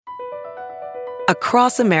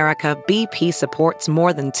Across America, BP supports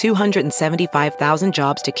more than 275,000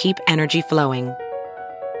 jobs to keep energy flowing.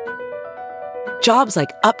 Jobs like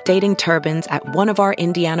updating turbines at one of our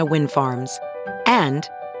Indiana wind farms and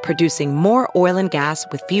producing more oil and gas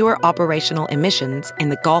with fewer operational emissions in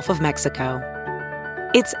the Gulf of Mexico.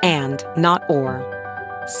 It's and, not or.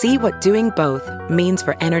 See what doing both means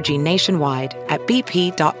for energy nationwide at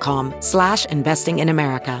bp.com/investing in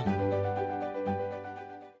America.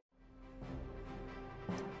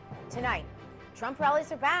 Tonight, Trump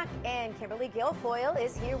rallies are back, and Kimberly Guilfoyle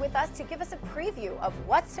is here with us to give us a preview of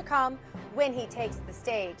what's to come when he takes the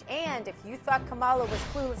stage. And if you thought Kamala was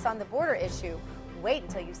clueless on the border issue, wait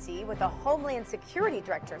until you see what the Homeland Security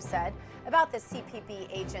Director said about the CPB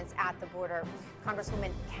agents at the border.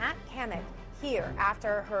 Congresswoman Cammack here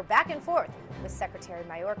after her back and forth with Secretary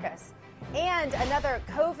Mayorkas. And another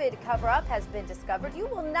COVID cover-up has been discovered. You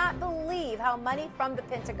will not believe how money from the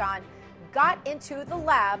Pentagon got into the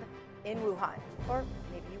lab in Wuhan. Or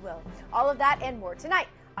maybe you will. All of that and more tonight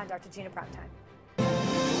on Dr. Gina Primetime.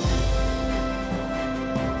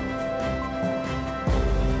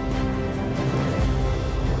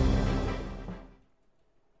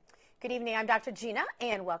 Good evening, I'm Dr. Gina,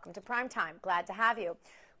 and welcome to Primetime. Glad to have you.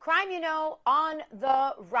 Crime, on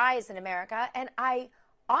the rise in America, and I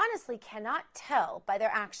honestly cannot tell by their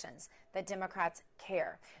actions that Democrats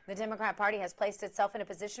care. The Democrat Party has placed itself in a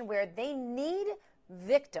position where they need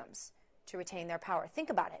victims to retain their power. Think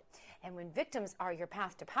about it. And when victims are your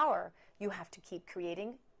path to power, you have to keep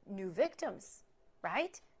creating new victims,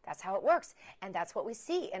 right? That's how it works. And that's what we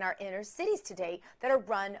see in our inner cities today that are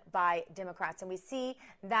run by Democrats. And we see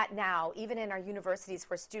that now, even in our universities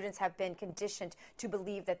where students have been conditioned to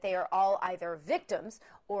believe that they are all either victims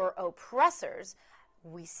or oppressors,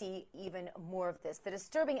 we see even more of this. The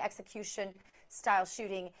disturbing execution style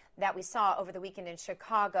shooting that we saw over the weekend in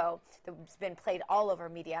Chicago, that's been played all over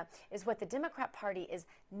media, is what the Democrat Party is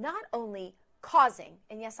not only causing,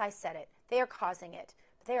 and yes, I said it, they are causing it,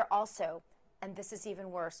 but they are also, and this is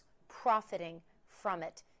even worse, profiting from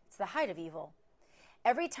it. It's the height of evil.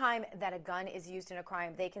 Every time that a gun is used in a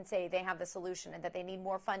crime, they can say they have the solution and that they need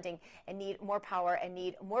more funding and need more power and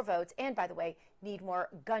need more votes and, by the way, need more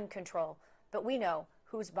gun control. But we know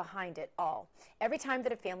who's behind it all. Every time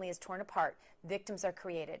that a family is torn apart, victims are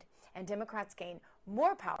created. And Democrats gain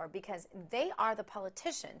more power because they are the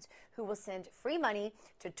politicians who will send free money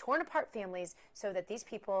to torn apart families so that these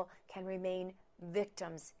people can remain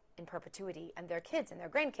victims in perpetuity, and their kids and their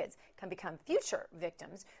grandkids can become future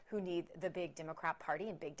victims who need the big Democrat Party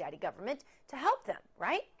and big daddy government to help them,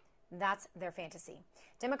 right? That's their fantasy.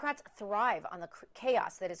 Democrats thrive on the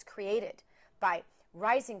chaos that is created by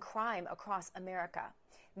rising crime across America.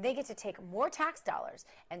 They get to take more tax dollars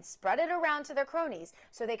and spread it around to their cronies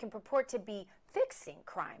so they can purport to be fixing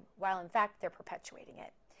crime, while in fact they're perpetuating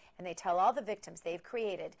it. And they tell all the victims they've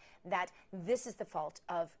created that this is the fault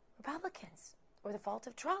of Republicans, or the fault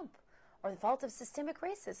of Trump, or the fault of systemic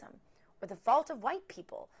racism, or the fault of white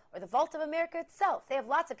people, or the fault of America itself. They have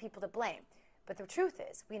lots of people to blame. But the truth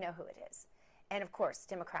is, we know who it is. And of course,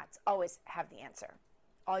 Democrats always have the answer.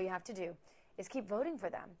 All you have to do is keep voting for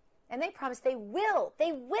them. And they promise they will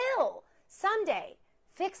someday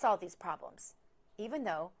fix all these problems. Even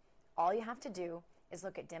though all you have to do is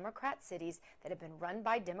look at Democrat cities that have been run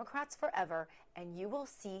by Democrats forever, and you will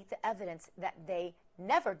see the evidence that they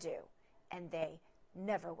never do. And they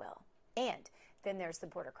never will. And then there's the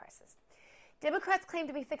border crisis. Democrats claim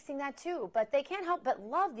to be fixing that too, but they can't help but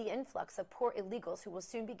love the influx of poor illegals who will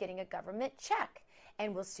soon be getting a government check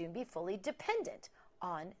and will soon be fully dependent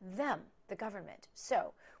on them, the government.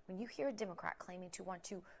 So when you hear a Democrat claiming to want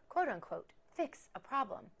to, quote unquote, fix a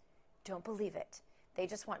problem, don't believe it. They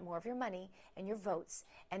just want more of your money and your votes,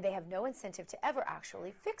 and they have no incentive to ever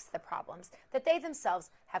actually fix the problems that they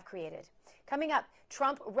themselves have created. Coming up,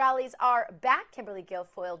 Trump rallies are back. Kimberly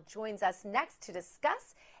Guilfoyle joins us next to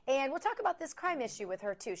discuss, and we'll talk about this crime issue with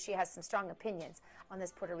her, too. She has some strong opinions on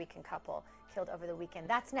this Puerto Rican couple killed over the weekend.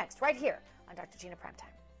 That's next, right here on Dr. Gina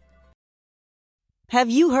Primetime. Have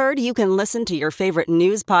you heard you can listen to your favorite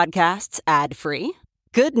news podcasts ad-free?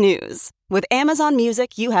 Good news. With Amazon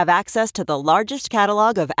Music, you have access to the largest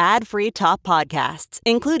catalog of ad-free top podcasts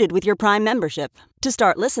included with your Prime membership. To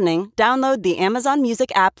start listening, download the Amazon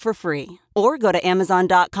Music app for free or go to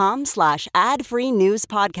amazon.com/ad-free news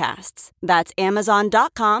podcasts. That's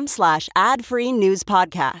amazon.com/ad-free news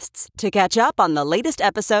podcasts to catch up on the latest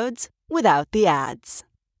episodes without the ads.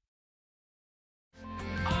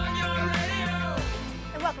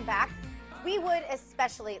 And welcome back. We would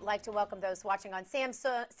especially like to welcome those watching on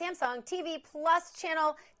Samsung TV Plus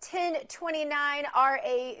channel 1029.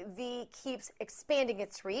 RAV keeps expanding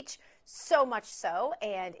its reach, so much so,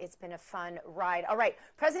 and it's been a fun ride. All right,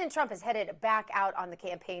 President Trump is headed back out on the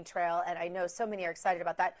campaign trail, and I know so many are excited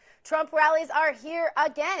about that. Trump rallies are here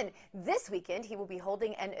again. This weekend, he will be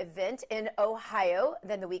holding an event in Ohio.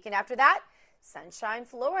 Then the weekend after that, Sunshine,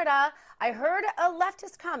 Florida. I heard a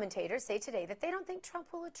leftist commentator say today that they don't think Trump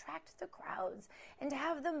will attract the crowds and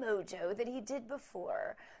have the mojo that he did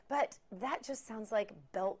before. But that just sounds like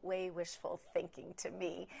Beltway wishful thinking to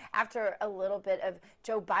me. After a little bit of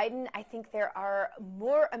Joe Biden, I think there are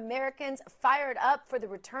more Americans fired up for the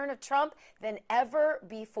return of Trump than ever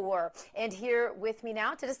before. And here with me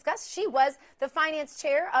now to discuss, she was the finance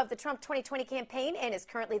chair of the Trump 2020 campaign and is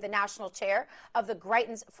currently the national chair of the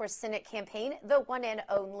Greitens for Senate campaign, the one and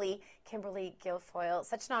only Kimberly Guilfoyle.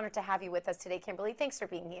 Such an honor to have you with us today, Kimberly. Thanks for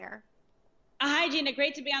being here. Hi, Gina.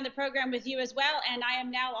 Great to be on the program with you as well. And I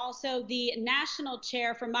am now also the national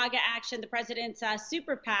chair for MAGA Action, the president's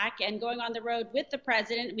super PAC, and going on the road with the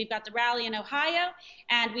president. We've got the rally in Ohio,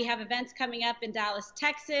 and we have events coming up in Dallas,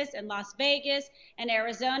 Texas, and Las Vegas, and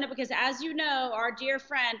Arizona, because as you know, our dear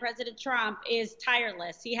friend, President Trump, is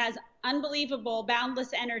tireless. He has unbelievable,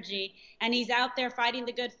 boundless energy, and he's out there fighting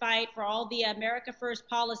the good fight for all the America First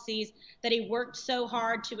policies that he worked so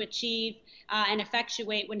hard to achieve and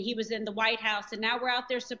effectuate when he was in the White House. And now we're out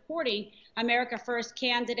there supporting America First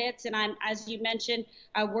candidates. And I'm, as you mentioned,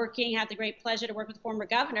 had the great pleasure to work with former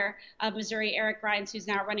governor of Missouri, Eric Greitens, who's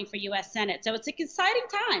now running for U.S. Senate. So it's exciting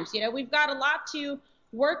times. You know, we've got a lot to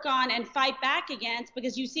work on and fight back against,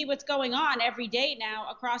 because you see what's going on every day now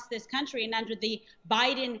across this country and under the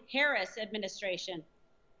Biden-Harris administration.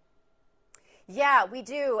 Yeah, we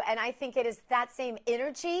do. And I think it is that same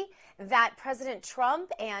energy that President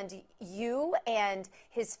Trump and you and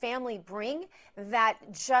his family bring that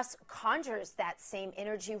just conjures that same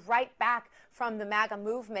energy right back from the MAGA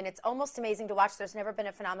movement. It's almost amazing to watch. There's never been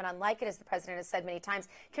a phenomenon like it, as the president has said many times.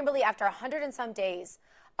 Kimberly, after 100 and some days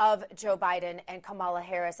of Joe Biden and Kamala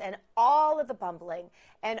Harris and all of the bumbling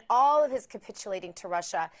and all of his capitulating to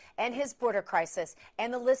Russia and his border crisis,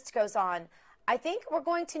 and the list goes on, I think we're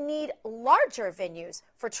going to need larger venues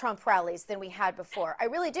for Trump rallies than we had before. I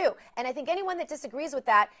really do. And I think anyone that disagrees with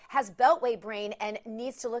that has Beltway brain and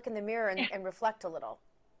needs to look in the mirror and reflect a little.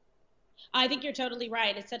 I think you're totally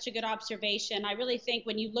right. It's such a good observation. I really think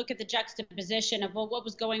when you look at the juxtaposition of what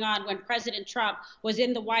was going on when President Trump was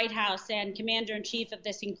in the White House and commander-in-chief of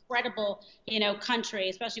this incredible, country,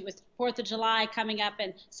 especially with 4th of July coming up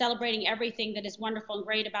and celebrating everything that is wonderful and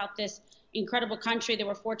great about this incredible country that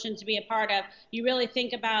we're fortunate to be a part of. You really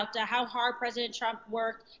think about how hard President Trump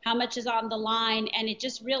worked, how much is on the line, and it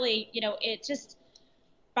just really,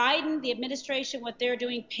 Biden, the administration, what they're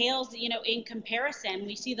doing pales, in comparison.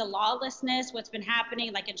 We see the lawlessness, what's been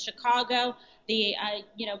happening, like in Chicago, the,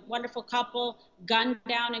 wonderful couple gunned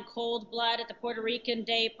down in cold blood at the Puerto Rican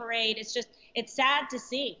Day Parade. It's sad to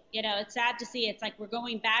see, it's sad to see. It's like we're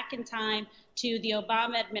going back in time to the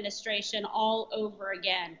Obama administration all over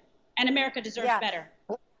again. And America deserves better.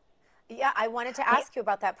 Yeah, I wanted to ask you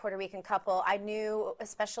about that Puerto Rican couple. I knew,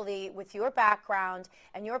 especially with your background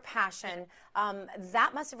and your passion,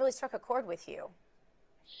 that must have really struck a chord with you.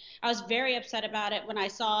 I was very upset about it when I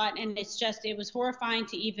saw it, and it was horrifying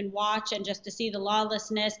to even watch and just to see the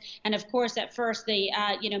lawlessness. And of course, at first, the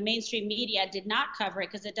mainstream media did not cover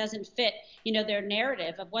it because it doesn't fit, their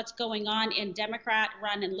narrative of what's going on in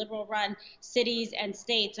Democrat-run and liberal-run cities and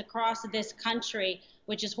states across this country,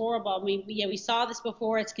 which is horrible. I mean, we saw this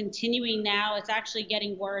before. It's continuing now. It's actually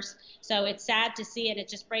getting worse. So it's sad to see it. It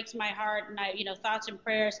just breaks my heart. And thoughts and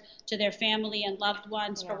prayers to their family and loved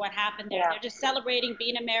ones for what happened there. They're just celebrating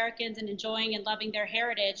being Americans and enjoying and loving their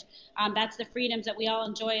heritage. That's the freedoms that we all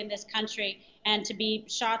enjoy in this country. And to be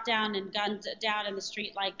shot down and gunned down in the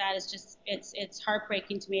street like that is just, it's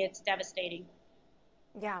heartbreaking to me. It's devastating.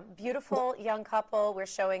 Yeah, beautiful young couple. We're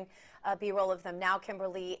showing B-roll of them now,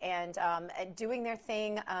 Kimberly, and doing their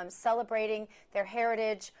thing, celebrating their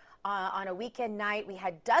heritage on a weekend night. We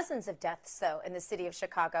had dozens of deaths, though, in the city of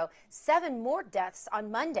Chicago. 7 more deaths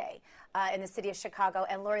on Monday in the city of Chicago,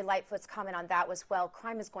 and Lori Lightfoot's comment on that was, well,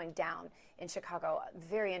 crime is going down in Chicago.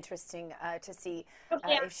 Very interesting to see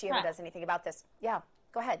if she ever does anything about this. Yeah,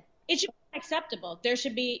 go ahead. It should be acceptable. There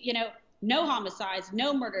should be, no homicides,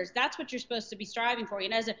 no murders. That's what you're supposed to be striving for.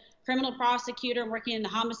 And as a criminal prosecutor and working in the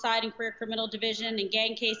homicide and career criminal division and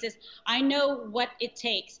gang cases, I know what it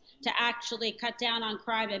takes to actually cut down on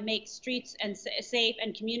crime and make streets and safe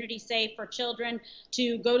and communities safe for children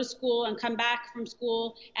to go to school and come back from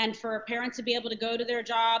school, and for parents to be able to go to their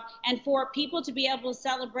job, and for people to be able to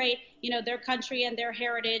celebrate, their country and their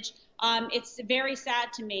heritage. It's very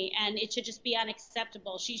sad to me, and it should just be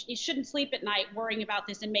unacceptable. She shouldn't sleep at night worrying about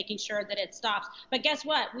this and making sure that it stops. But guess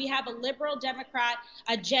what? We have a liberal Democrat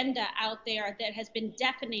agenda out there that has been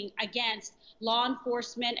deafening against law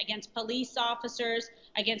enforcement, against police officers,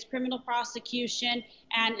 against criminal prosecution,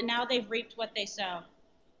 and now they've reaped what they sow.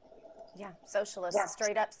 Yeah, socialists,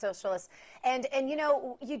 straight up socialists. And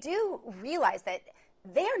you do realize that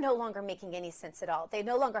they are no longer making any sense at all. They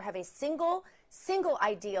no longer have a single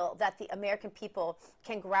ideal that the American people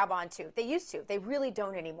can grab onto. They used to. They really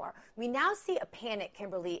don't anymore. We now see a panic,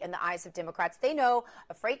 Kimberly, in the eyes of Democrats. They know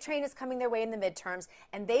a freight train is coming their way in the midterms,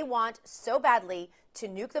 and they want so badly to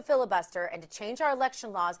nuke the filibuster and to change our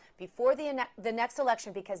election laws before the next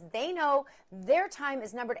election, because they know their time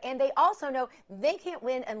is numbered, and they also know they can't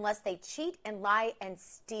win unless they cheat and lie and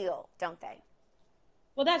steal, don't they?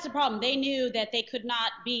 Well, that's the problem. They knew that they could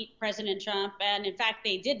not beat President Trump, and in fact,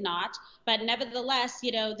 they did not. But nevertheless,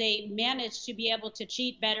 they managed to be able to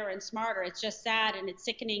cheat better and smarter. It's just sad, and it's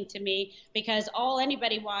sickening to me, because all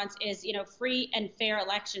anybody wants is, free and fair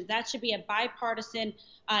elections. That should be a bipartisan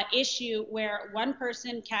issue where one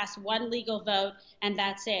person casts one legal vote, and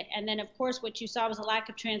that's it. And then, of course, what you saw was a lack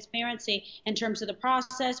of transparency in terms of the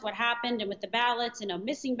process, what happened, and with the ballots,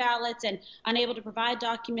 missing ballots, and unable to provide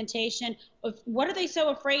documentation. What are they so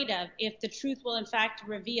afraid of if the truth will, in fact,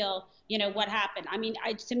 reveal what happened? I mean,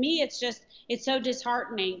 to me, it's so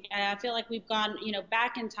disheartening. I feel like we've gone,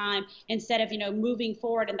 back in time instead of, moving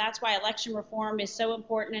forward. And that's why election reform is so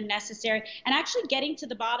important and necessary, and actually getting to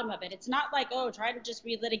the bottom of it. It's not like, try to just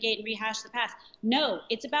relitigate and rehash the past. No,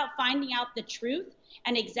 it's about finding out the truth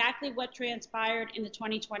and exactly what transpired in the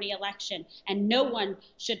 2020 election. And no one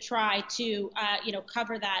should try to,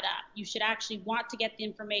 cover that up. You should actually want to get the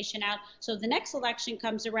information out, so the next election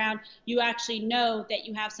comes around, you actually know that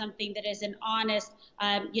you have something that is an honest,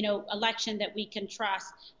 election that we can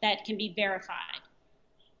trust, that can be verified.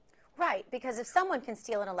 Right, because if someone can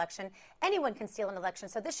steal an election, anyone can steal an election.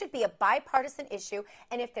 So this should be a bipartisan issue.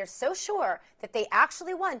 And if they're so sure that they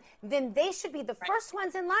actually won, then they should be the first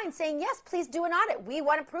ones in line saying, yes, please do an audit. We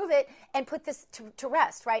want to prove it and put this to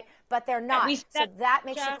rest, right? But they're not. So that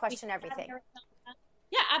makes you question everything.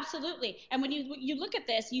 Yeah, absolutely. And when you look at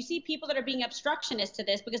this, you see people that are being obstructionist to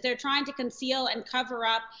this because they're trying to conceal and cover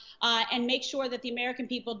up and make sure that the American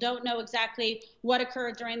people don't know exactly what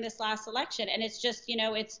occurred during this last election. And it's just,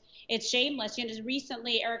 it's shameless. Just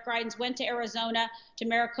recently, Eric Greitens went to Arizona, to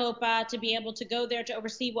Maricopa, to be able to go there to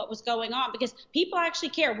oversee what was going on, because people actually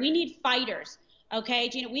care. We need fighters. Okay,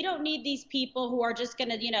 Gina, we don't need these people who are just going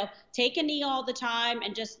to, take a knee all the time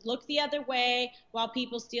and just look the other way while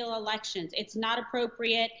people steal elections. It's not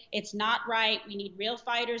appropriate. It's not right. We need real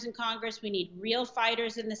fighters in Congress. We need real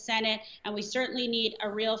fighters in the Senate. And we certainly need a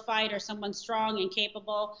real fighter, someone strong and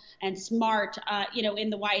capable and smart, in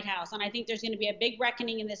the White House. And I think there's going to be a big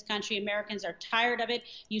reckoning in this country. Americans are tired of it.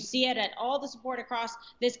 You see it at all the support across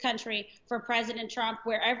this country for President Trump.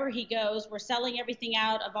 Wherever he goes, we're selling everything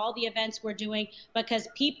out of all the events we're doing, because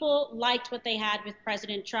people liked what they had with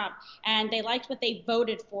President Trump, and they liked what they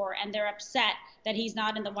voted for, and they're upset that he's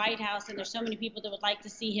not in the White House, and there's so many people that would like to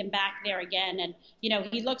see him back there again. And,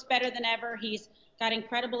 he looks better than ever. He's got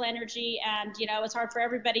incredible energy, and, it's hard for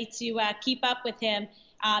everybody to keep up with him.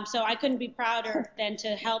 So I couldn't be prouder than to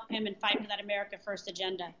help him and fight for that America First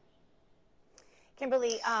agenda.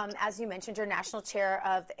 Kimberly, as you mentioned, you're national chair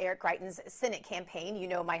of Eric Greitens' Senate campaign.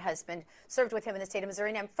 My husband served with him in the state of Missouri,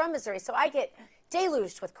 and I'm from Missouri, so I get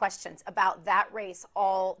deluged with questions about that race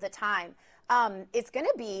all the time. It's going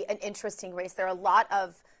to be an interesting race. There are a lot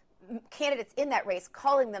of candidates in that race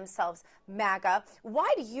calling themselves MAGA.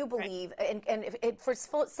 Why do you believe, and for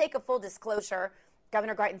sake of full disclosure,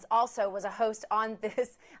 Governor Greitens also was a host on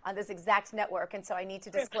this exact network, and so I need to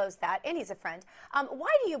disclose that, and he's a friend.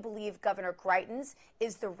 Why do you believe Governor Greitens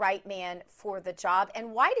is the right man for the job,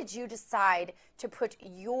 and why did you decide to put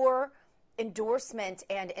your endorsement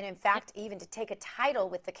and in fact even to take a title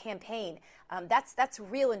with the campaign? That's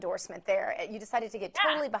real endorsement there. You decided to get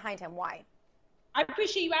totally behind him. Why? I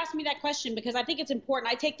appreciate you asking me that question, because I think it's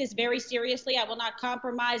important. I take this very seriously. I will not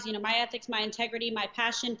compromise, my ethics, my integrity, my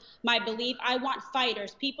passion, my belief. I want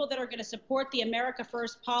fighters, people that are going to support the America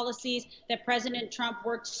First policies that President Trump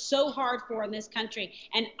worked so hard for in this country.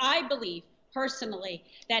 And I believe personally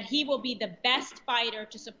that he will be the best fighter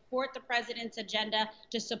to support the president's agenda,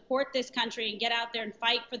 to support this country and get out there and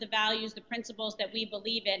fight for the values, the principles that we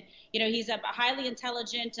believe in. He's a highly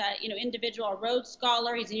intelligent, individual, a Rhodes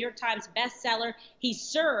Scholar. He's a New York Times bestseller. He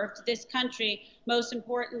served this country, most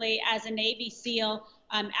importantly, as a Navy SEAL,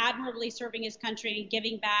 admirably serving his country and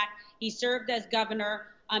giving back. He served as governor.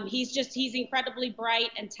 He's incredibly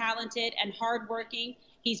bright and talented and hardworking.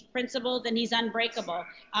 He's principled and he's unbreakable.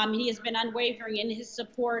 He has been unwavering in his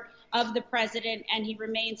support of the president, and he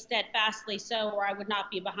remains steadfastly so, or I would not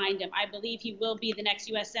be behind him. I believe he will be the next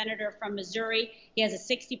U.S. Senator from Missouri. He has a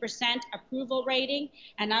 60% approval rating,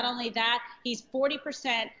 and not only that, he's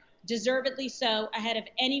 40%, deservedly so, ahead of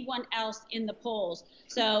anyone else in the polls.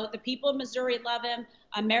 So the people of Missouri love him.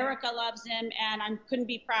 America loves him, and I couldn't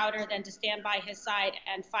be prouder than to stand by his side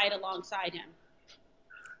and fight alongside him.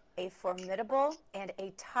 A formidable and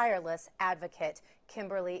a tireless advocate,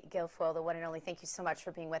 Kimberly Guilfoyle, the one and only. Thank you so much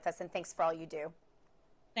for being with us, and thanks for all you do.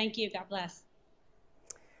 Thank you. God bless.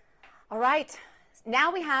 All right.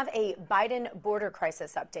 Now we have a Biden border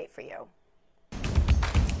crisis update for you.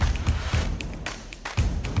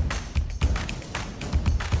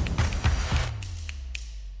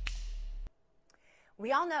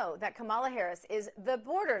 We all know that Kamala Harris is the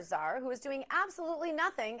border czar who is doing absolutely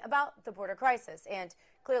nothing about the border crisis and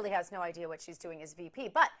clearly has no idea what she's doing as VP.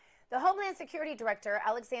 But the Homeland Security Director,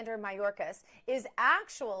 Alexander Mayorkas, is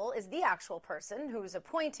the actual person who's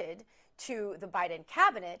appointed to the Biden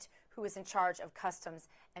cabinet who is in charge of Customs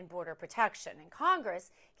and Border Protection. And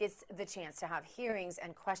Congress gets the chance to have hearings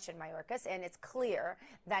and question Mayorkas, and it's clear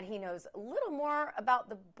that he knows a little more about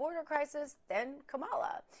the border crisis than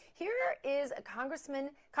Kamala. Here is a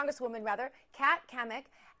Congresswoman, Kat Cammack,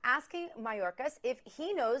 asking Mayorkas if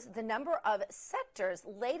he knows the number of sectors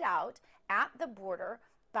laid out at the border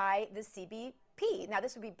by the CBP. Now,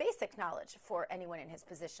 this would be basic knowledge for anyone in his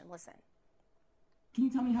position. Listen. Can you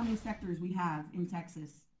tell me how many sectors we have in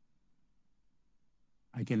Texas?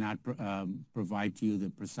 I cannot provide to you the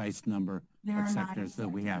precise number of sectors that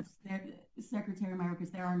we have. Secretary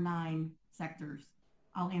Mayorkas, there are 9 sectors.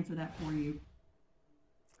 I'll answer that for you.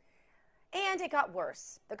 And it got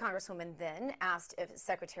worse. The Congresswoman then asked if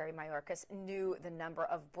Secretary Mayorkas knew the number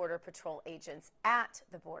of Border Patrol agents at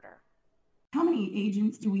the border. How many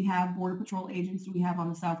agents do we have, Border Patrol agents do we have on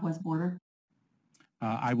the southwest border?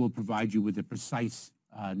 I will provide you with a precise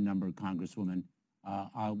number, Congresswoman.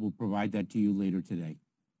 I will provide that to you later today.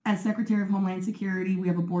 As Secretary of Homeland Security, we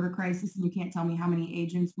have a border crisis, and you can't tell me how many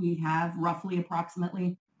agents we have, roughly,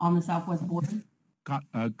 approximately, on the southwest border?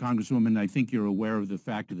 Congresswoman, I think you're aware of the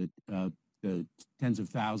fact that the tens of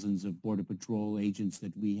thousands of Border Patrol agents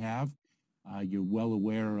that we have. You're well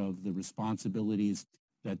aware of the responsibilities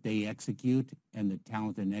that they execute and the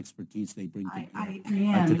talent and expertise they bring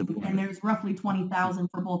to the border. And there's roughly 20,000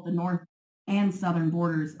 for both the north and southern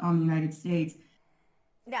borders on the United States.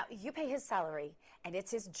 Now, you pay his salary, and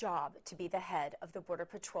it's his job to be the head of the Border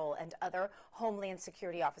Patrol and other Homeland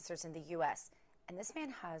Security officers in the U.S. And this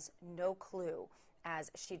man has no clue,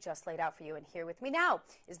 as she just laid out for you. And here with me now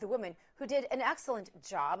is the woman who did an excellent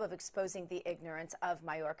job of exposing the ignorance of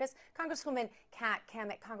Mayorkas, Congresswoman Kat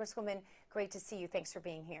Cammack. Congresswoman, great to see you. Thanks for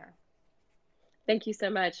being here. Thank you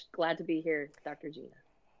so much. Glad to be here, Dr. Gina.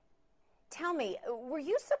 Tell me, were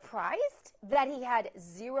you surprised that he had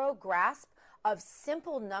zero grasp of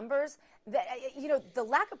simple numbers? That, the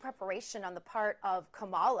lack of preparation on the part of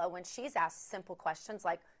Kamala when she's asked simple questions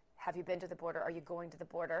like, have you been to the border? Are you going to the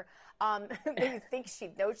border? You think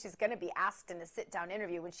she knows she's going to be asked in a sit-down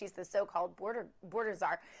interview when she's the so-called border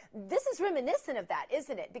czar. This is reminiscent of that,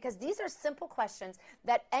 isn't it? Because these are simple questions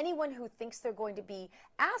that anyone who thinks they're going to be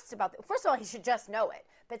asked about, first of all, he should just know it.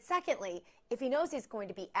 But secondly, if he knows he's going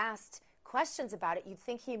to be asked questions about it, you'd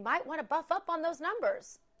think he might want to buff up on those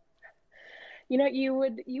numbers. You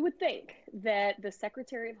would think that the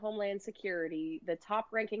Secretary of Homeland Security, the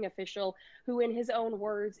top-ranking official who in his own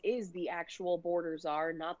words is the actual border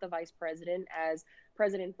czar, not the vice president as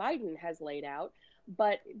President Biden has laid out,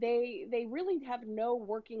 but they really have no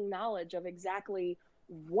working knowledge of exactly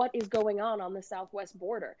what is going on the southwest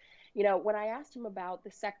border. When I asked him about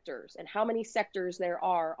the sectors and how many sectors there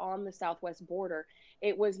are on the southwest border,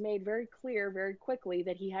 it was made very clear very quickly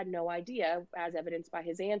that he had no idea, as evidenced by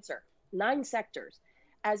his answer. 9 sectors.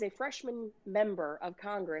 As a freshman member of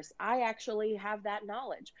Congress, I actually have that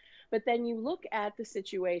knowledge. But then you look at the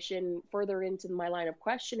situation further into my line of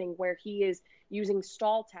questioning where he is using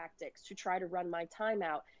stall tactics to try to run my time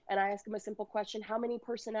out. And I ask him a simple question: how many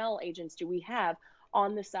personnel agents do we have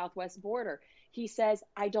on the southwest border? He says,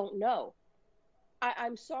 I don't know.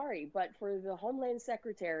 I'm sorry, but for the Homeland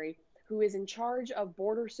Secretary, who is in charge of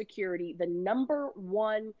border security, the number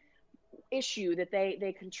one issue that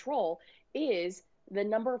they control is the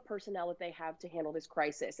number of personnel that they have to handle this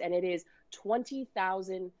crisis. And it is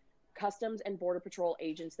 20,000 Customs and Border Patrol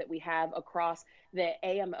agents that we have across the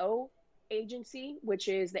AMO agency, which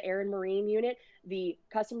is the Air and Marine Unit, the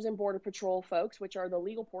Customs and Border Patrol folks, which are the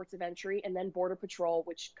legal ports of entry, and then Border Patrol,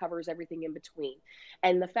 which covers everything in between.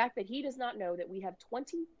 And the fact that he does not know that we have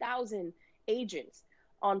 20,000 agents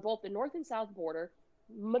on both the north and south border,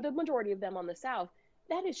 the majority of them on the south,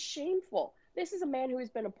 that is shameful. This is a man who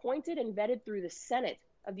has been appointed and vetted through the Senate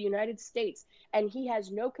of the United States, and he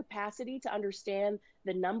has no capacity to understand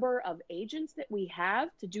the number of agents that we have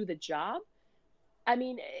to do the job. I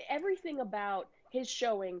mean, everything about his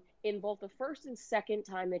showing in both the first and second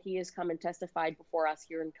time that he has come and testified before us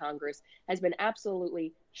here in Congress has been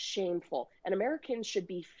absolutely shameful. And Americans should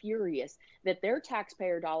be furious that their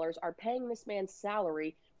taxpayer dollars are paying this man's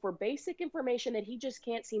salary for basic information that he just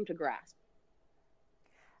can't seem to grasp.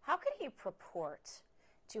 How could he purport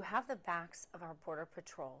to have the backs of our Border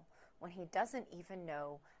Patrol when he doesn't even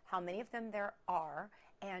know how many of them there are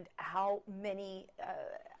and how many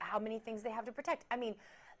things they have to protect? I mean,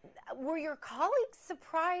 were your colleagues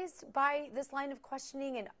surprised by this line of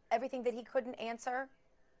questioning and everything that he couldn't answer?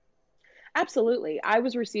 Absolutely. I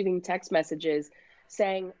was receiving text messages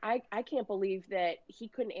saying, I can't believe that he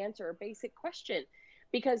couldn't answer a basic question.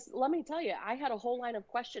 Because let me tell you, I had a whole line of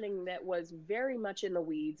questioning that was very much in the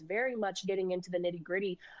weeds, very much getting into the nitty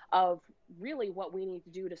gritty of really what we need to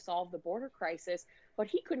do to solve the border crisis. But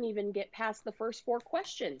he couldn't even get past the first 4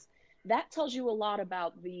 questions. That tells you a lot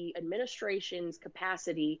about the administration's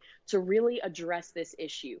capacity to really address this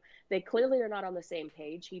issue. They clearly are not on the same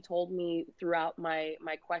page. He told me throughout my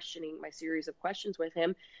questioning, my series of questions with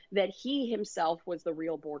him, that he himself was the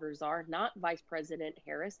real border czar, not Vice President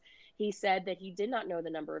Harris. He said that he did not know the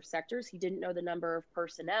number of sectors. He didn't know the number of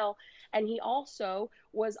personnel. And he also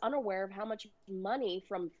was unaware of how much money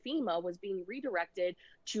from FEMA was being redirected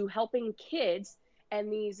to helping kids. And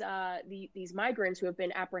these migrants who have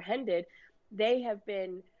been apprehended, they have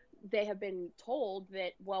been told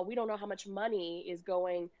that, well, we don't know how much money is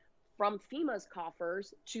going from FEMA's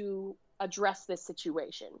coffers to address this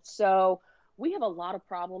situation. So we have a lot of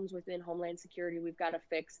problems within Homeland Security we've got to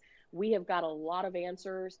fix. We have got a lot of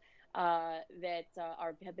answers that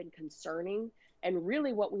have been concerning. And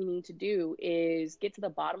really what we need to do is get to the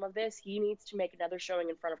bottom of this. He needs to make another showing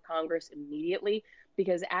in front of Congress immediately,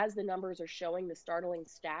 because as the numbers are showing, the startling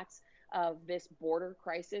stats of this border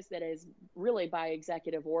crisis that is really by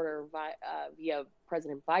executive order via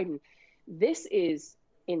President Biden, this is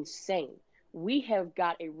insane. We have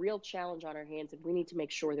got a real challenge on our hands, and we need to make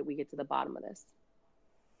sure that we get to the bottom of this.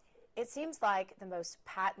 It seems like the most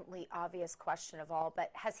patently obvious question of all, but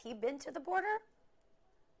has he been to the border?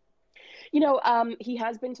 You know, he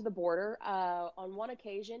has been to the border. On one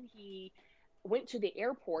occasion, he went to the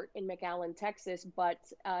airport in McAllen, Texas, but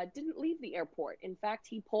didn't leave the airport. In fact,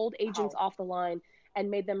 he pulled agents off the line and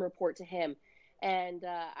made them report to him. And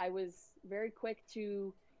I was very quick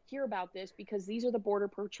to hear about this because these are the Border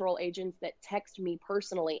Patrol agents that text me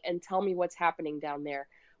personally and tell me what's happening down there.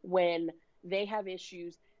 When they have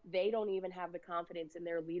issues, they don't even have the confidence in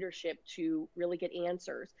their leadership to really get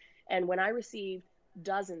answers. And when I received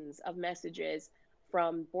dozens of messages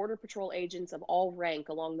from Border Patrol agents of all rank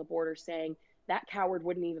along the border saying, that coward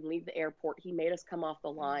wouldn't even leave the airport. He made us come off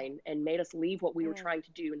the line and made us leave what we were trying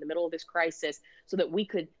to do in the middle of this crisis so that we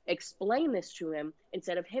could explain this to him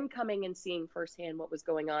instead of him coming and seeing firsthand what was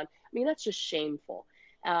going on. I mean, that's just shameful.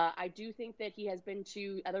 I do think that he has been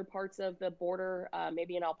to other parts of the border,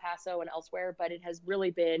 maybe in El Paso and elsewhere, but it has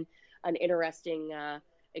really been an interesting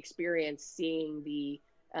experience seeing the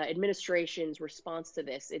administration's response to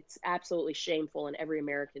this. It's absolutely shameful, and every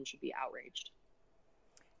American should be outraged.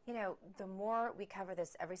 You know, the more we cover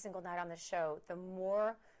this every single night on the show, the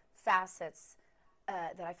more facets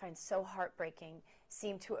that I find so heartbreaking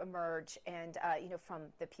seem to emerge. And, you know, from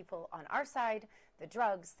the people on our side, the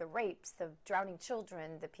drugs, the rapes, the drowning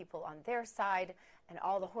children, the people on their side, and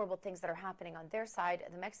all the horrible things that are happening on their side,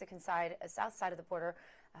 the Mexican side, south side of the border,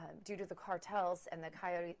 due to the cartels and the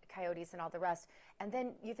coyotes and all the rest. And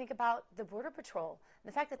then you think about the Border Patrol,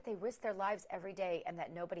 the fact that they risk their lives every day and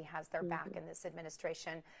that nobody has their back in this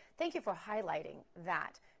administration. Thank you for highlighting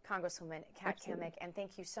that, Congresswoman Kat Cammack, and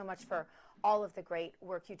thank you so much for all of the great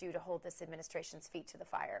work you do to hold this administration's feet to the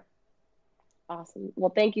fire. Awesome.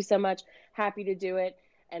 Well, thank you so much. Happy to do it,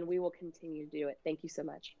 and we will continue to do it. Thank you so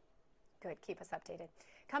much. Good. Keep us updated.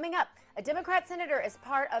 Coming up, a Democrat senator is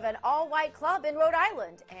part of an all-white club in Rhode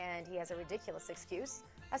Island, and he has a ridiculous excuse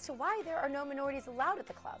as to why there are no minorities allowed at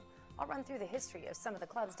the club. I'll run through the history of some of the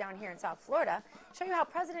clubs down here in South Florida, show you how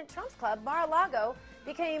President Trump's club, Mar-a-Lago,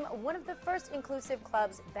 became one of the first inclusive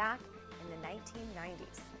clubs back in the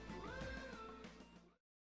 1990s.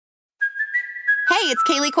 Hey, it's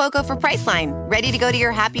Kaylee Cuoco for Priceline. Ready to go to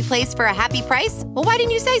your happy place for a happy price? Well, why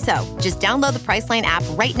didn't you say so? Just download the Priceline app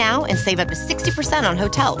right now and save up to 60% on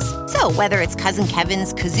hotels. So whether it's Cousin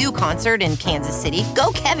Kevin's Kazoo Concert in Kansas City,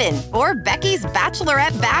 go Kevin, or Becky's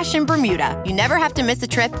Bachelorette Bash in Bermuda, you never have to miss a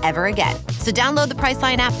trip ever again. So download the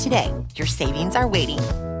Priceline app today. Your savings are waiting.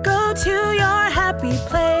 Go to your happy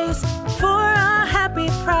place for a happy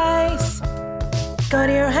price. Go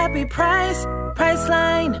to your happy price,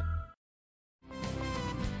 Priceline.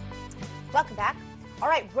 Welcome back. All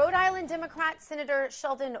right, Rhode Island Democrat Senator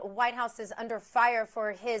Sheldon Whitehouse is under fire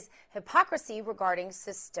for his hypocrisy regarding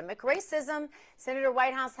systemic racism. Senator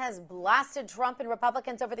Whitehouse has blasted Trump and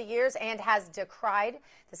Republicans over the years and has decried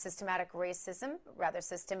the systemic racism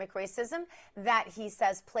that he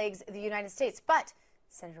says plagues the United States. But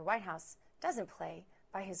Senator Whitehouse doesn't play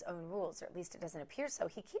by his own rules, or at least it doesn't appear so.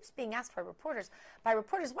 He keeps being asked by reporters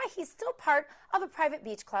why he's still part of a private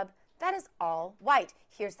beach club that is all white.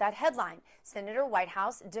 Here's that headline. Senator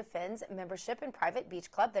Whitehouse defends membership in private beach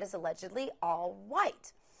club that is allegedly all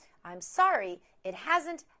white. I'm sorry, it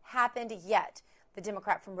hasn't happened yet, the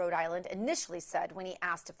Democrat from Rhode Island initially said when he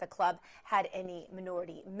asked if the club had any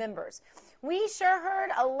minority members. We sure heard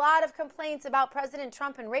a lot of complaints about President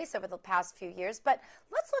Trump and race over the past few years, but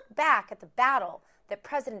let's look back at the battle that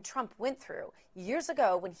President Trump went through years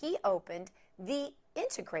ago when he opened the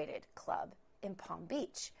Integrated Club in Palm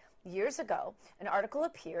Beach. Years ago, an article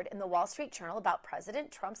appeared in the Wall Street Journal about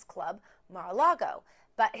President Trump's club, Mar-a-Lago.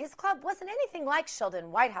 But his club wasn't anything like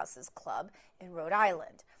Sheldon Whitehouse's club in Rhode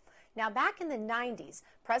Island. Now, back in the 90s,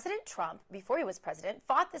 President Trump, before he was president,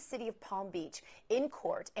 fought the city of Palm Beach in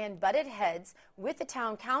court and butted heads with the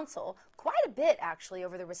town council quite a bit, actually,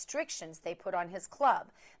 over the restrictions they put on his club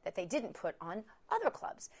that they didn't put on other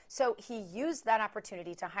clubs. So he used that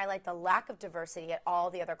opportunity to highlight the lack of diversity at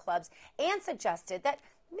all the other clubs and suggested that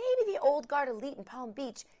maybe the old guard elite in Palm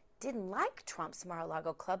Beach didn't like Trump's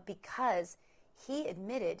Mar-a-Lago club because he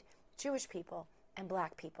admitted Jewish people and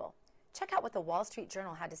black people. Check out what the Wall Street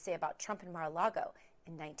Journal had to say about Trump and Mar-a-Lago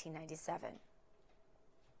in 1997.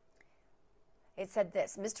 It said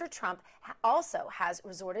this: Mr. Trump also has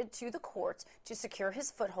resorted to the courts to secure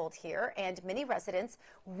his foothold here, and many residents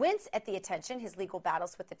wince at the attention his legal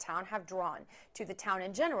battles with the town have drawn to the town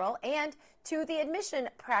in general and to the admission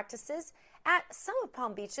practices at some of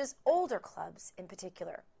Palm Beach's older clubs in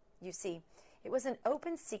particular. You see, it was an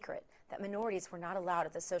open secret that minorities were not allowed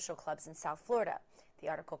at the social clubs in South Florida. The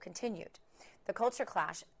article continued. The culture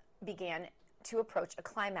clash began to approach a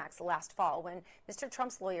climax last fall when Mr.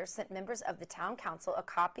 Trump's lawyer sent members of the town council a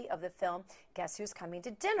copy of the film Guess Who's Coming to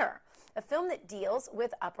Dinner, a film that deals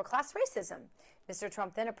with upper-class racism. Mr.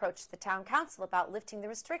 Trump then approached the town council about lifting the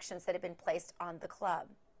restrictions that had been placed on the club.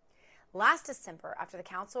 Last December, after the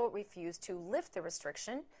council refused to lift the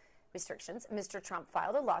restrictions, Mr. Trump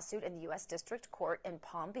filed a lawsuit in the U.S. District Court in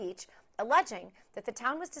Palm Beach, alleging that the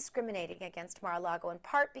town was discriminating against Mar-a-Lago in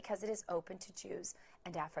part because it is open to Jews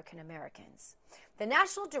and African Americans. The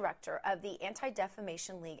national director of the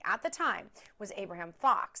Anti-Defamation League at the time was Abraham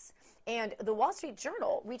Fox, and the Wall Street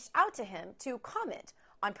Journal reached out to him to comment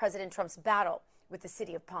on President Trump's battle with the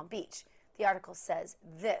city of Palm Beach. The article says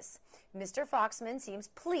this: Mr. Foxman seems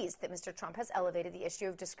pleased that Mr. Trump has elevated the issue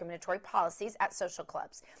of discriminatory policies at social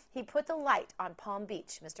clubs. He put the light on Palm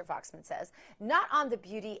Beach, Mr. Foxman says, not on the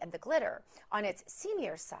beauty and the glitter, on its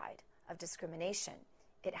seamier side of discrimination.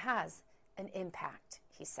 It has an impact,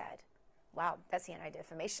 he said. Wow, that's the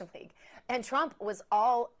Anti-Defamation League. And Trump was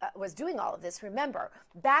doing all of this, remember,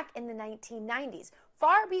 back in the 1990s,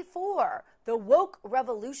 far before the woke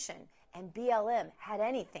revolution and BLM had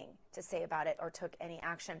anything to say about it or took any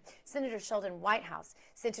action. Senator Sheldon Whitehouse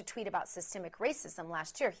sent a tweet about systemic racism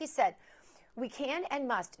last year. He said, "We can and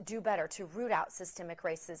must do better to root out systemic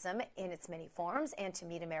racism in its many forms and to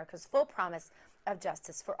meet America's full promise of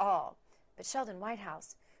justice for all." But Sheldon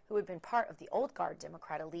Whitehouse, who had been part of the old guard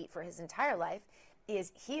Democrat elite for his entire life,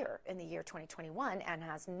 is here in the year 2021 and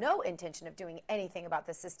has no intention of doing anything about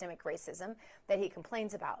the systemic racism that he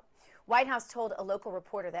complains about. Whitehouse told a local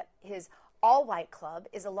reporter that his all-white club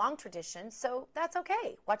is a long tradition, so that's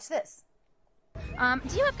okay. Watch this.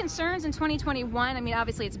 Do you have concerns in 2021? I mean,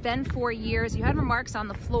 obviously it's been 4 years. You had remarks on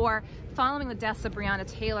the floor following the deaths of Breonna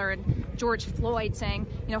Taylor and George Floyd saying,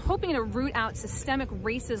 hoping to root out systemic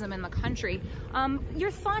racism in the country.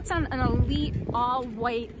 Your thoughts on an elite,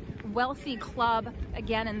 all-white, wealthy club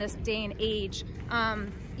again in this day and age.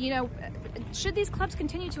 Should these clubs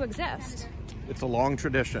continue to exist? It's a long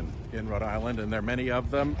tradition in Rhode Island, and there are many of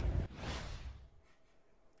them.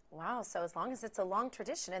 Wow, so as long as it's a long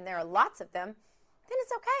tradition and there are lots of them, then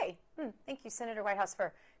it's okay. Thank you, Senator Whitehouse,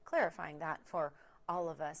 for clarifying that for all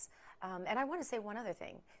of us. And I want to say one other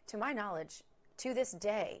thing. To my knowledge, to this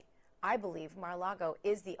day, I believe Mar-a-Lago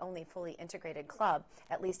is the only fully integrated club,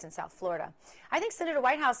 at least in South Florida. I think Senator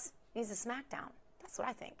Whitehouse needs a smackdown. That's what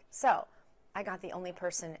I think. So I got the only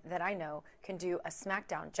person that I know can do a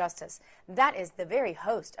smackdown justice. That is the very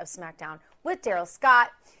host of Smackdown with Daryl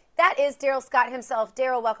Scott. That is Daryl Scott himself.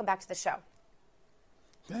 Daryl, welcome back to the show.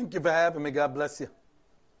 Thank you for having me. God bless you.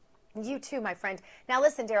 You too, my friend. Now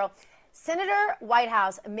listen, Daryl. Senator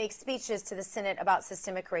Whitehouse makes speeches to the Senate about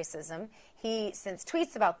systemic racism. He sends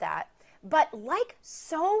tweets about that. But like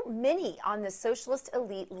so many on the socialist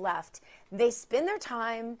elite left, they spend their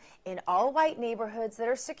time in all-white neighborhoods that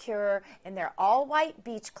are secure, in their all-white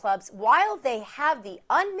beach clubs, while they have the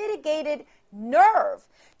unmitigated nerve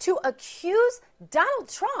to accuse Donald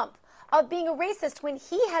Trump of being a racist when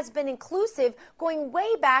he has been inclusive going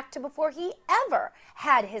way back to before he ever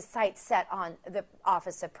had his sights set on the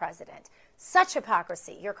office of president. Such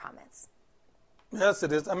hypocrisy. Your comments. Yes,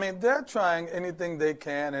 it is. I mean, they're trying anything they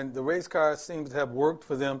can, and the race card seems to have worked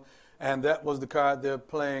for them, and that was the card they're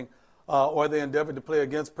playing, or they endeavored to play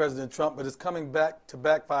against President Trump, but it's coming back to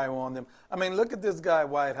backfire on them. I mean, look at this guy,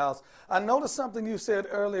 Whitehouse. I noticed something you said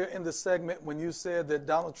earlier in the segment when you said that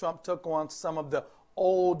Donald Trump took on some of the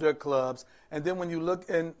older clubs, and then when you look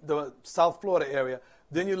in the South Florida area,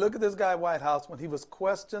 then you look at this guy, Whitehouse, when he was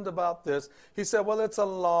questioned about this, he said, well, it's a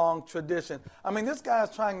long tradition. I mean, this guy is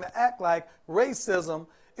trying to act like racism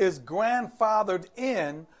is grandfathered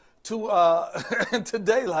in to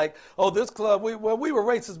today, like, oh, this club, we were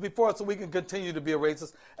racist before, so we can continue to be a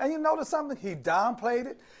racist. And you notice something? He downplayed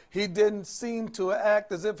it. He didn't seem to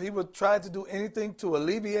act as if he would try to do anything to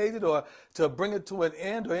alleviate it or to bring it to an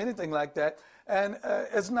end or anything like that. And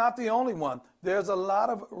it's not the only one. There's a lot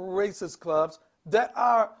of racist clubs that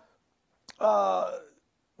are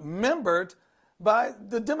membered by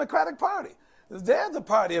the Democratic Party. They're the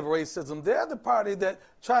party of racism. They're the party that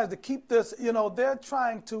tries to keep this, they're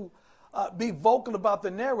trying to be vocal about the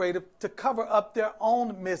narrative to cover up their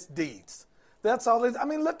own misdeeds. That's all it is. I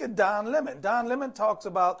mean, look at Don Lemon. Don Lemon talks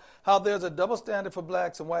about how there's a double standard for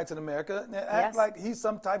blacks and whites in America, and they act like he's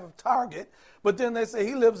some type of target. But then they say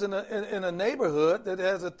he lives in a neighborhood that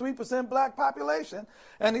has a 3% black population,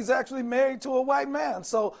 and he's actually married to a white man.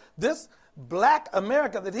 So this black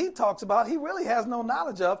America that he talks about, he really has no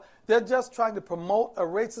knowledge of. They're just trying to promote a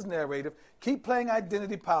racist narrative, keep playing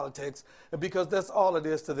identity politics, because that's all it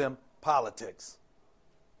is to them, politics.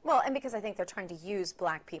 Well, and because I think they're trying to use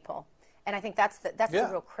black people. And I think that's the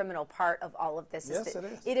real criminal part of all of this. Yes, it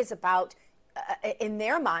is. It is about, in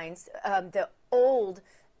their minds, the old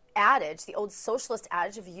adage, the old socialist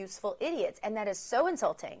adage of useful idiots. And that is so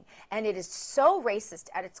insulting. And it is so racist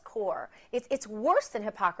at its core. It's worse than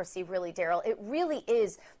hypocrisy, really, Daryl. It really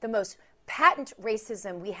is the most patent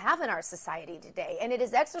racism we have in our society today. And it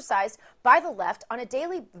is exercised by the left on a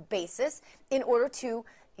daily basis in order to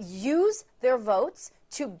use their votes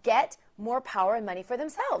to get more power and money for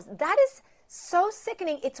themselves. That is so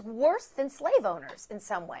sickening. It's worse than slave owners in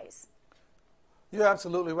some ways. You're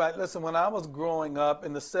absolutely right. Listen, when I was growing up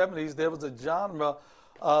in the 70s, there was a genre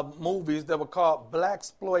of movies that were called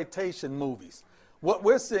blaxploitation movies. What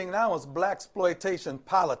we're seeing now is blaxploitation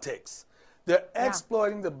politics. They're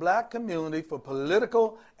exploiting the black community for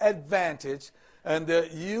political advantage, and they're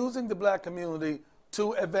using the black community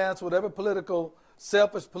to advance whatever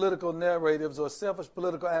selfish political narratives or selfish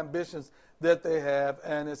political ambitions that they have.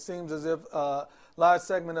 And it seems as if a large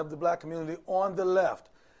segment of the black community on the left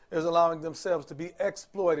is allowing themselves to be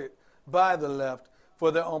exploited by the left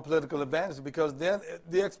for their own political advantage, because then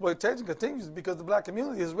the exploitation continues because the black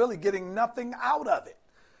community is really getting nothing out of it.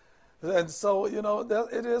 And so,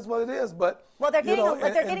 it is what it is. But they're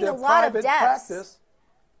getting a lot of deaths.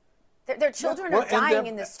 Their children are dying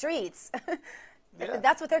in the streets.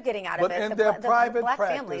 That's what they're getting out of it. In their private black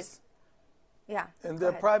practice, families. Yeah. In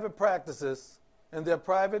their private practices,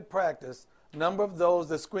 a number of those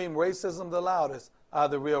that scream racism the loudest are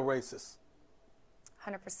the real racists.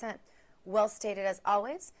 100%. Well stated as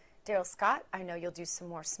always. Daryl Scott, I know you'll do some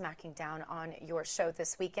more smacking down on your show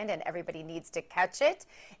this weekend, and everybody needs to catch it.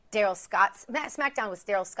 Daryl Scott's Smackdown with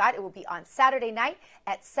Daryl Scott. It will be on Saturday night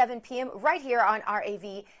at 7 p.m. right here on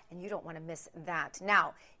RAV, and you don't want to miss that.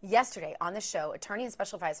 Now, yesterday on the show, attorney and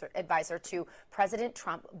special advisor to President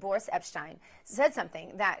Trump, Boris Epshteyn, said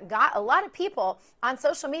something that got a lot of people on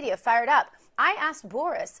social media fired up. I asked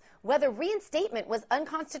Boris whether reinstatement was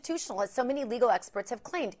unconstitutional, as so many legal experts have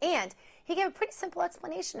claimed, and he gave a pretty simple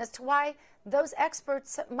explanation as to why those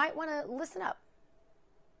experts might want to listen up.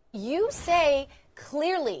 You say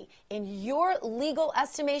clearly, in your legal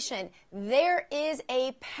estimation, there is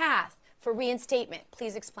a path for reinstatement.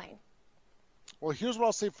 Please explain. Well, here's what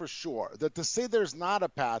I'll say for sure, that to say there's not a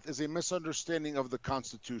path is a misunderstanding of the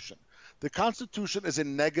Constitution. The Constitution is a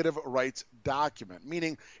negative rights document,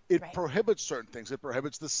 meaning it prohibits certain things. It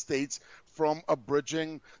prohibits the states from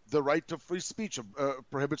abridging the right to free speech,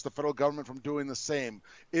 prohibits the federal government from doing the same.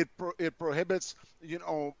 It prohibits,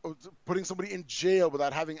 putting somebody in jail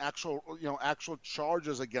without having actual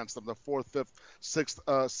charges against them, the 4th,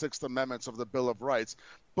 5th, 6th Amendments of the Bill of Rights.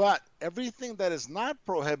 But everything that is not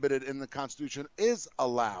prohibited in the Constitution is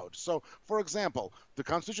allowed. So, for example, the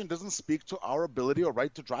Constitution doesn't speak to our ability or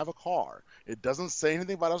right to drive a car. It doesn't say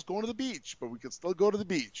anything about us going to the beach, but we can still go to the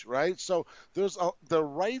beach, right? So there's the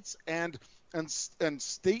rights and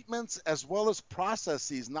statements as well as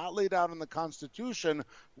processes not laid out in the Constitution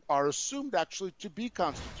are assumed actually to be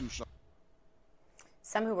constitutional.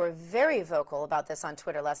 Some who were very vocal about this on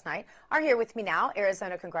Twitter last night are here with me now.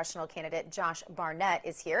 Arizona congressional candidate Josh Barnett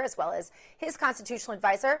is here, as well as his constitutional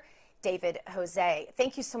advisor, David Jose.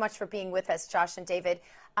 Thank you so much for being with us, Josh and David.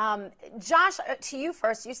 Josh, to you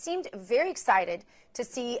first. You seemed very excited to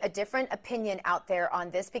see a different opinion out there on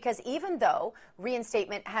this, because even though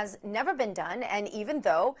reinstatement has never been done, and even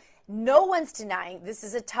though no one's denying this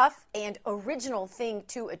is a tough and original thing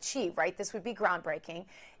to achieve, right? This would be groundbreaking.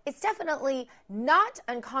 It's definitely not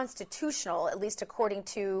unconstitutional, at least according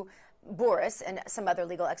to Boris and some other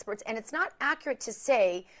legal experts, and it's not accurate to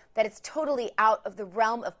say that it's totally out of the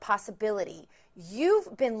realm of possibility.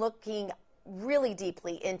 You've been looking really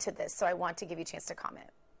deeply into this, so I want to give you a chance to comment.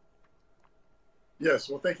 Yes,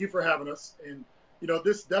 well, thank you for having us. And,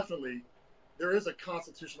 this definitely, there is a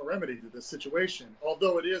constitutional remedy to this situation.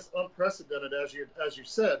 Although it is unprecedented, as you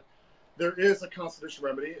said, there is a constitutional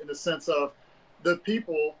remedy in the sense of the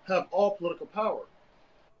people have all political power.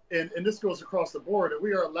 And this goes across the board. And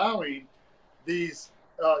we are allowing these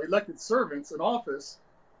elected servants in office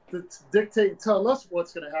to dictate and tell us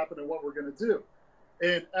what's going to happen and what we're going to do.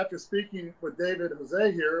 And after speaking with David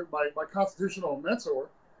Jose here, my constitutional mentor,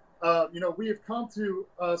 we have come to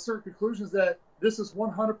certain conclusions that this is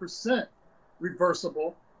 100%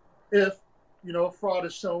 reversible if, fraud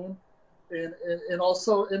is shown. And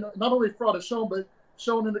also, and not only fraud is shown, but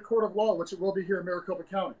shown in the court of law, which it will be here in Maricopa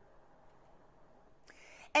County.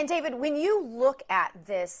 And David, when you look at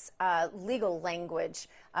this legal language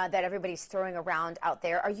that everybody's throwing around out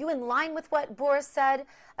there, are you in line with what Boris said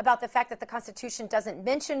about the fact that the Constitution doesn't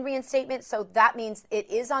mention reinstatement, so that means it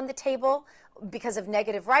is on the table because of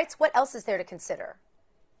negative rights? What else is there to consider?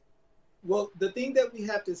 Well, the thing that we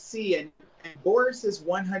have to see, and Boris is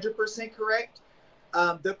 100% correct,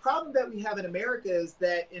 the problem that we have in America is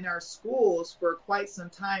that in our schools for quite some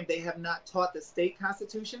time, they have not taught the state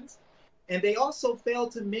constitutions. And they also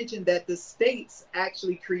failed to mention that the states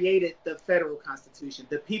actually created the federal constitution,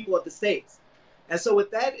 the people of the states. And so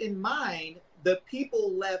with that in mind, the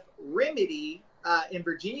people left remedy in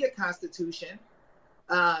Virginia Constitution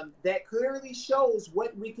that clearly shows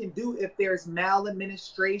what we can do if there's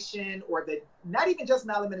maladministration, or not even just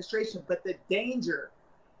maladministration, but the danger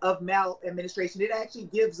of maladministration. It actually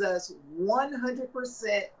gives us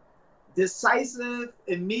 100% decisive,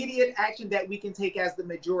 immediate action that we can take as the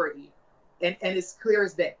majority. And it's clear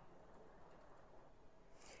as day.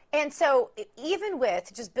 And so even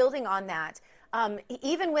with, just building on that,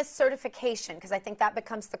 even with certification, because I think that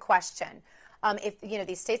becomes the question, if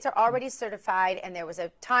these states are already certified and there was a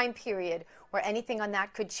time period where anything on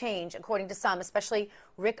that could change, according to some, especially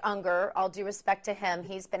Rick Unger, all due respect to him,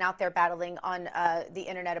 he's been out there battling on the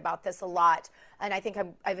internet about this a lot, and I think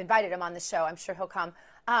I've invited him on the show. I'm sure he'll come.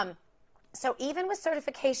 So even with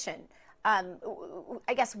certification,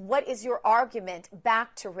 I guess, what is your argument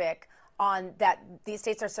back to Rick on that these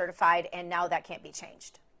states are certified and now that can't be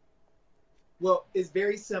changed? Well, it's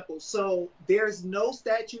very simple. So there's no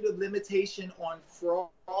statute of limitation on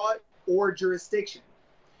fraud or jurisdiction.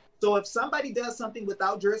 So if somebody does something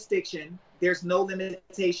without jurisdiction, there's no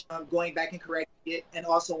limitation on going back and correcting it, and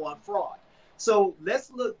also on fraud. So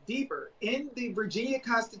let's look deeper. In the Virginia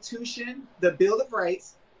Constitution, the Bill of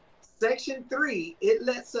Rights, Section 3, it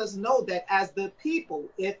lets us know that as the people,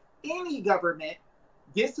 if any government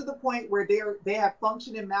gets to the point where they have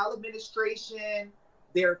functioned in maladministration,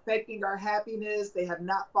 they're affecting our happiness, they have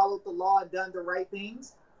not followed the law and done the right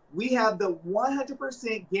things, we have the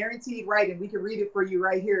 100% guaranteed right, and we can read it for you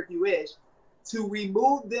right here if you wish, to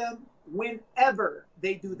remove them whenever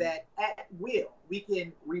they do that at will. We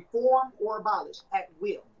can reform or abolish at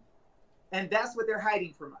will. And that's what they're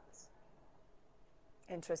hiding from us.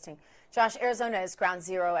 Interesting. Josh, Arizona is ground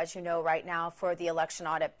zero, as you know, right now for the election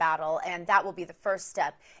audit battle, and that will be the first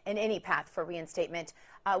step in any path for reinstatement.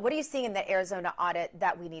 What are you seeing in the Arizona audit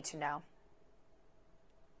that we need to know?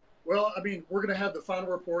 Well, I mean, we're going to have the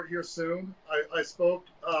final report here soon. I spoke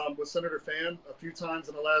with Senator Fan a few times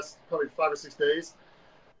in the last probably 5 or 6 days.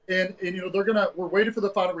 And you know, we're waiting for the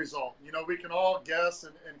final result. You know, we can all guess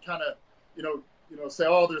and kind of, you know, say,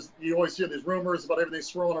 oh, you always hear these rumors about everything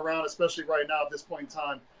swirling around, especially right now at this point in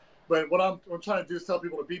time. But what I'm trying to do is tell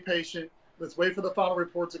people to be patient. Let's wait for the final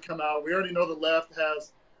report to come out. We already know the left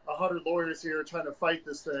has 100 lawyers here trying to fight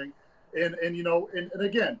this thing. And you know, and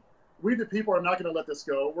again, we the people are not going to let this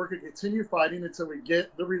go. We're going to continue fighting until we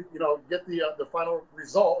get the final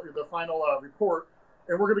result, or the final report,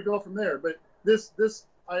 and we're going to go from there. But this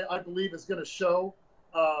I believe is going to show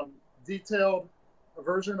detailed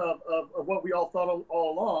version of what we all thought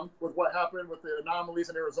all along with what happened with the anomalies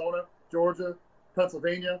in Arizona, Georgia,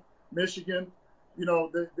 Pennsylvania, Michigan. You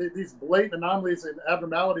know, these blatant anomalies and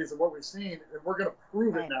abnormalities of what we've seen, and we're going to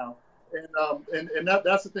prove it now. And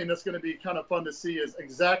that's the thing that's going to be kind of fun to see, is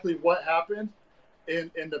exactly what happened and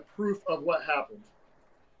the proof of what happened.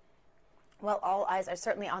 Well, all eyes are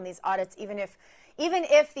certainly on these audits, even if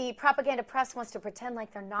the propaganda press wants to pretend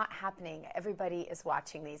like they're not happening. Everybody is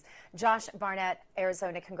watching these. Josh Barnett,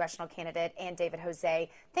 Arizona congressional candidate, and David Jose,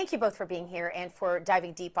 thank you both for being here and for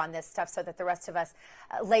diving deep on this stuff so that the rest of us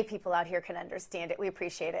lay people out here can understand it. We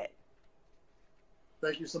appreciate it.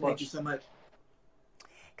 Thank you so much. Thank you so much.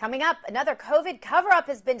 Coming up, another COVID cover-up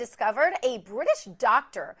has been discovered. A British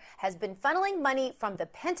doctor has been funneling money from the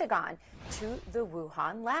Pentagon to the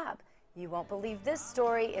Wuhan lab. You won't believe this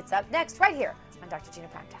story. It's up next right here on Dr. Gina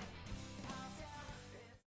Primetime.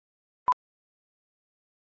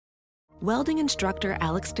 Welding instructor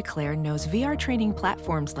Alex DeClaire knows VR training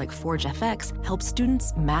platforms like ForgeFX help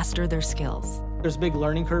students master their skills. There's a big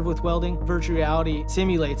learning curve with welding. Virtual reality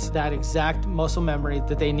simulates that exact muscle memory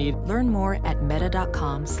that they need. Learn more at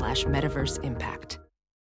meta.com/metaverseimpact.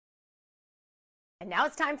 And now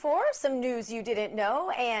it's time for some news you didn't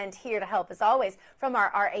know. And here to help, as always, from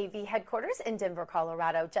our RAV headquarters in Denver,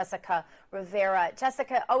 Colorado, Jessica Rivera.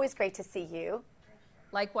 Jessica, always great to see you.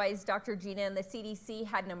 Likewise, Dr. Gina, and the CDC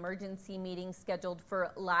had an emergency meeting scheduled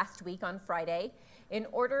for last week on Friday in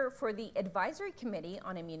order for the Advisory Committee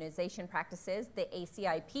on Immunization Practices, the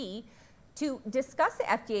ACIP, to discuss the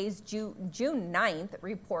FDA's June 9th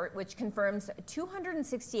report, which confirms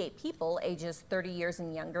 268 people ages 30 years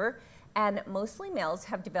and younger, and mostly males,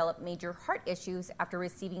 have developed major heart issues after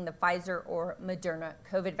receiving the Pfizer or Moderna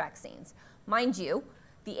COVID vaccines. Mind you,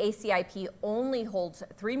 the ACIP only holds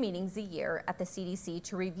 3 meetings a year at the CDC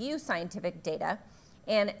to review scientific data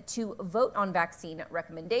and to vote on vaccine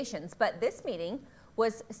recommendations. But this meeting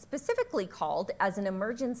was specifically called as an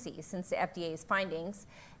emergency since the FDA's findings,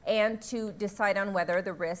 and to decide on whether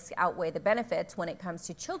the risks outweigh the benefits when it comes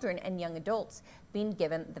to children and young adults being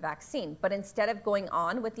given the vaccine. But instead of going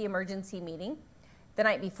on with the emergency meeting the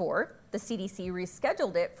night before, the CDC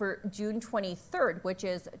rescheduled it for June 23rd, which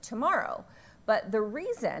is tomorrow. But the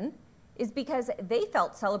reason is because they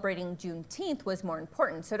felt celebrating Juneteenth was more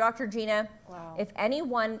important. So, Dr. Gina, if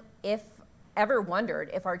anyone, ever wondered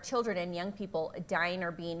if our children and young people dying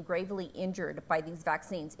or being gravely injured by these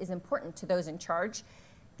vaccines is important to those in charge,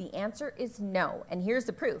 the answer is no. And here's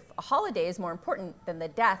the proof. A holiday is more important than the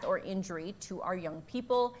death or injury to our young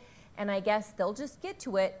people. And I guess they'll just get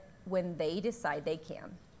to it when they decide they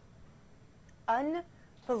can.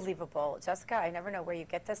 Unbelievable. Jessica, I never know where you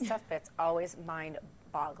get this stuff, but it's always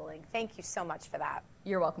mind-boggling. Thank you so much for that.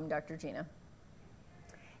 You're welcome, Dr. Gina.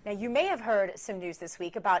 Now, you may have heard some news this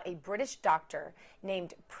week about a British doctor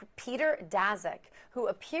named Peter Daszak, who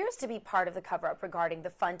appears to be part of the cover-up regarding the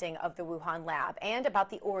funding of the Wuhan lab and about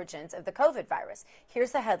the origins of the COVID virus.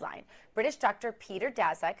 Here's the headline. British doctor Peter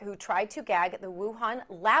Daszak, who tried to gag the Wuhan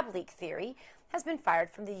lab leak theory, has been fired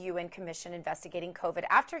from the UN Commission investigating COVID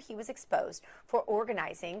after he was exposed for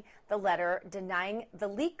organizing the letter denying the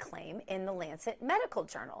leak claim in the Lancet Medical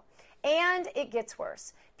Journal. And it gets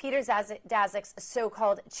worse. Peter Daszak's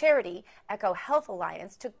so-called charity, Echo Health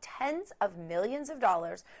Alliance, took tens of millions of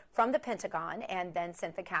dollars from the Pentagon and then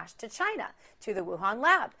sent the cash to China, to the Wuhan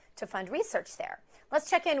lab, to fund research there. Let's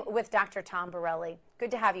check in with Dr. Tom Borelli. Good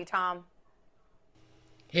to have you, Tom.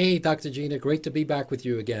 Hey, Dr. Gina. Great to be back with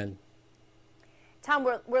you again. Tom,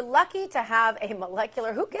 we're lucky to have a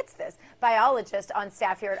molecular, who gets this, biologist on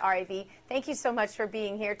staff here at RAV. Thank you so much for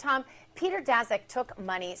being here. Tom, Peter Daszak took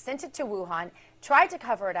money, sent it to Wuhan, tried to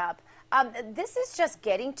cover it up. This is just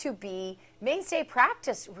getting to be mainstay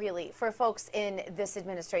practice, really, for folks in this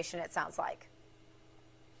administration, it sounds like.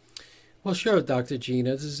 Well, sure, Dr.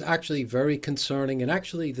 Gina. This is actually very concerning. And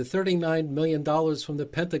actually, the $39 million from the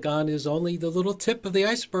Pentagon is only the little tip of the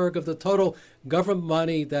iceberg of the total government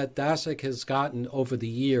money that DHS has gotten over the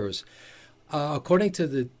years. According to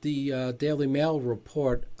the Daily Mail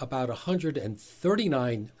report, about $23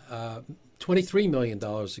 million,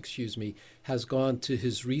 has gone to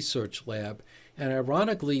his research lab. And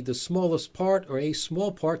ironically, the smallest part, or a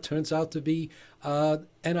small part, turns out to be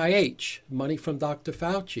NIH, money from Dr.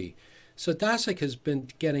 Fauci. So DHS has been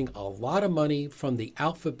getting a lot of money from the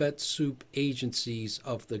alphabet soup agencies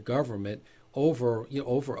of the government over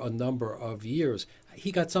a number of years.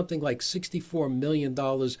 He got something like $64 million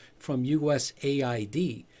from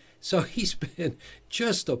USAID. So he's been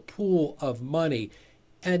just a pool of money.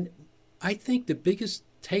 And I think the biggest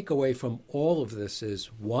takeaway from all of this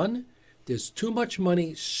is, one, there's too much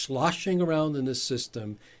money sloshing around in the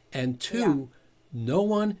system, and two, no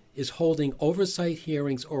one is holding oversight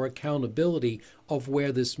hearings or accountability of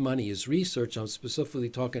where this money is researched. I'm specifically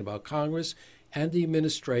talking about Congress and the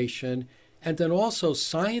administration, and then also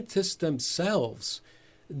scientists themselves.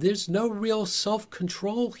 There's no real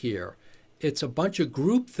self-control here. It's a bunch of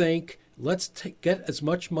groupthink. Let's get as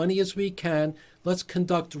much money as we can. Let's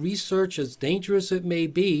conduct research, as dangerous it may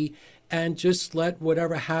be, and just let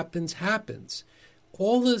whatever happens, happens.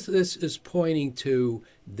 All of this is pointing to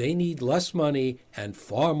they need less money and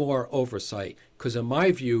far more oversight, because in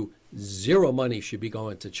my view, zero money should be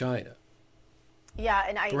going to China. Yeah,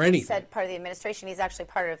 and I said part of the administration, he's actually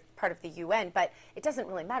part of the UN, but it doesn't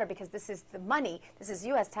really matter because this is the money, this is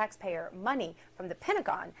U.S. taxpayer money from the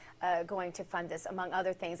Pentagon going to fund this, among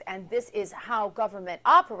other things, and this is how government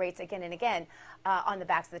operates again and again on the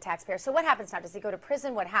backs of the taxpayer. So what happens now? Does he go to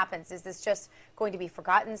prison? What happens? Is this just going to be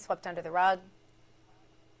forgotten, swept under the rug?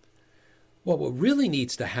 Well, what really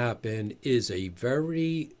needs to happen is a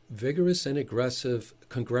very vigorous and aggressive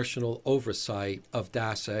congressional oversight of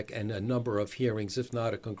DASEC and a number of hearings, if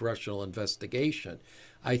not a congressional investigation.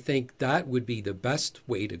 I think that would be the best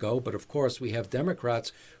way to go. But of course, we have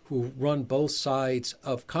Democrats who run both sides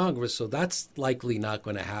of Congress, so that's likely not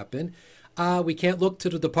going to happen. We can't look to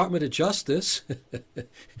the Department of Justice,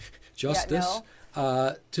 to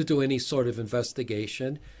do any sort of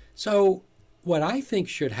investigation. So what I think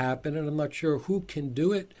should happen, and I'm not sure who can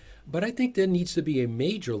do it, but I think there needs to be a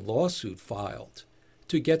major lawsuit filed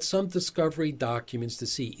to get some discovery documents to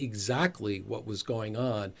see exactly what was going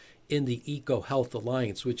on in the EcoHealth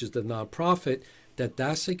Alliance, which is the nonprofit that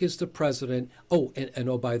DASEC is the president. Oh, and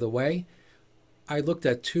oh, by the way, I looked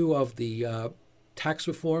at two of the tax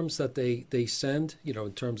reforms that they send,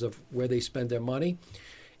 in terms of where they spend their money.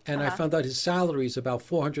 And I found out his salary is about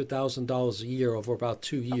 $400,000 a year over about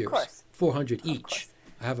 2 years. Of course. 400 each.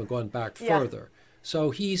 I haven't gone back further.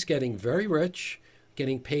 So he's getting very rich,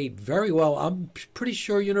 getting paid very well. I'm pretty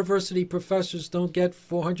sure university professors don't get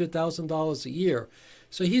 $400,000 a year.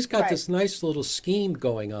 So he's got this nice little scheme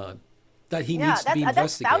going on that he needs to be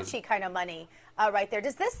investigated. That's Fauci kind of money right there.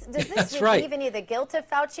 Does this relieve any of the guilt of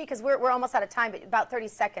Fauci? Because we're almost out of time, but about 30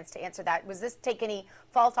 seconds to answer that. Was this take any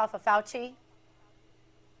fault off of Fauci?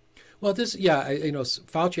 Well,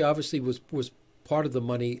 Fauci obviously was part of the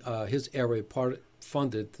money. His area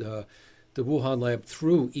funded the Wuhan lab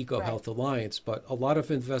through EcoHealth Alliance, but a lot of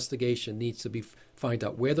investigation needs to be find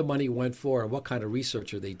out where the money went for and what kind of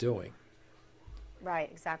research are they doing. Right,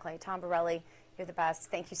 exactly. Tom Borelli, you're the best.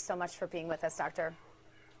 Thank you so much for being with us, Doctor.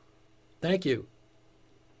 Thank you.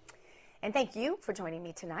 And thank you for joining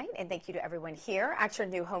me tonight. And thank you to everyone here at your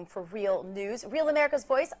new home for Real News, Real America's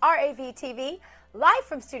Voice, RAV-TV, live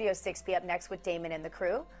from Studio 6. Up next with Damon and the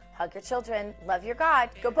crew. Hug your children, love your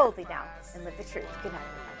God, go boldly now, and live the truth. Good night,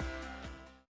 everybody.